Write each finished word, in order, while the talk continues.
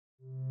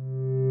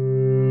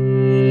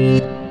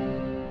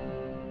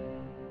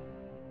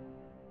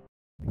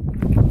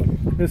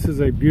This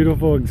is a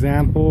beautiful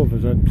example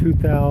of a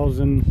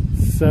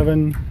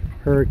 2007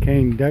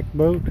 Hurricane deck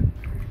boat.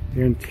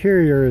 The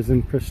interior is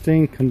in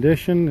pristine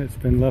condition. It's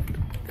been left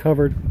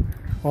covered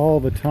all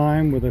the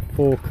time with a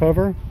full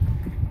cover.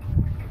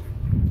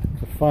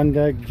 The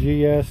Sundeck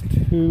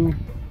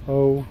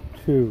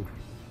GS202.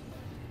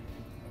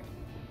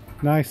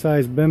 Nice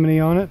size bimini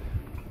on it.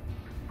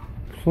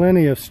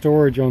 Plenty of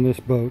storage on this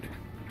boat.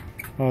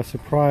 I was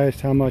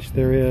surprised how much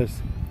there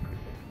is.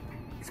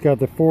 It's got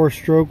the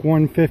 4-stroke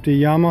 150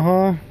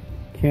 Yamaha.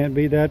 Can't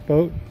beat that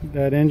boat,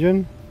 that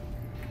engine.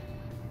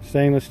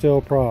 Stainless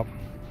steel prop.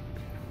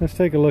 Let's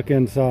take a look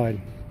inside.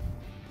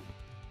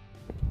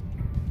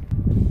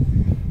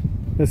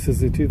 This is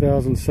the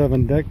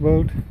 2007 deck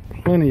boat.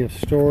 Plenty of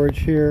storage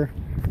here.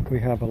 We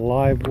have a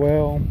live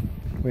well.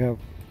 We have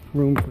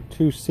room for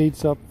 2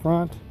 seats up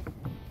front.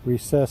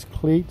 Recessed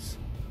cleats.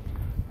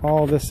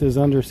 All this is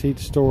under seat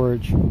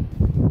storage.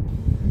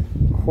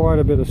 Quite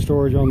a bit of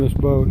storage on this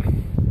boat.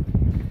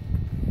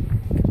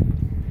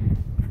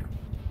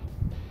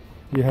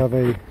 You have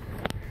a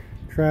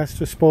trash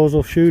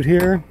disposal chute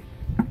here.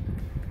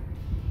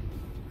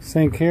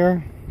 Sink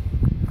here.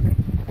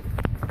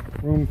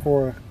 Room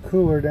for a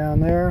cooler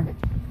down there.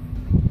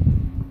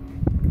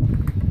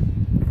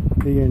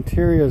 The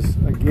interior is,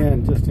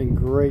 again, just in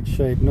great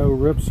shape. No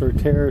rips or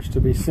tears to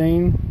be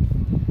seen.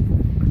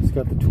 It's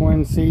got the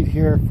twin seat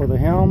here for the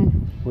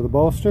helm with a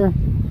bolster.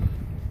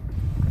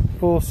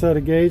 Full set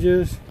of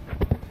gauges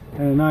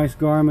and a nice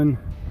Garmin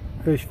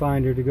fish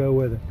finder to go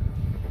with it.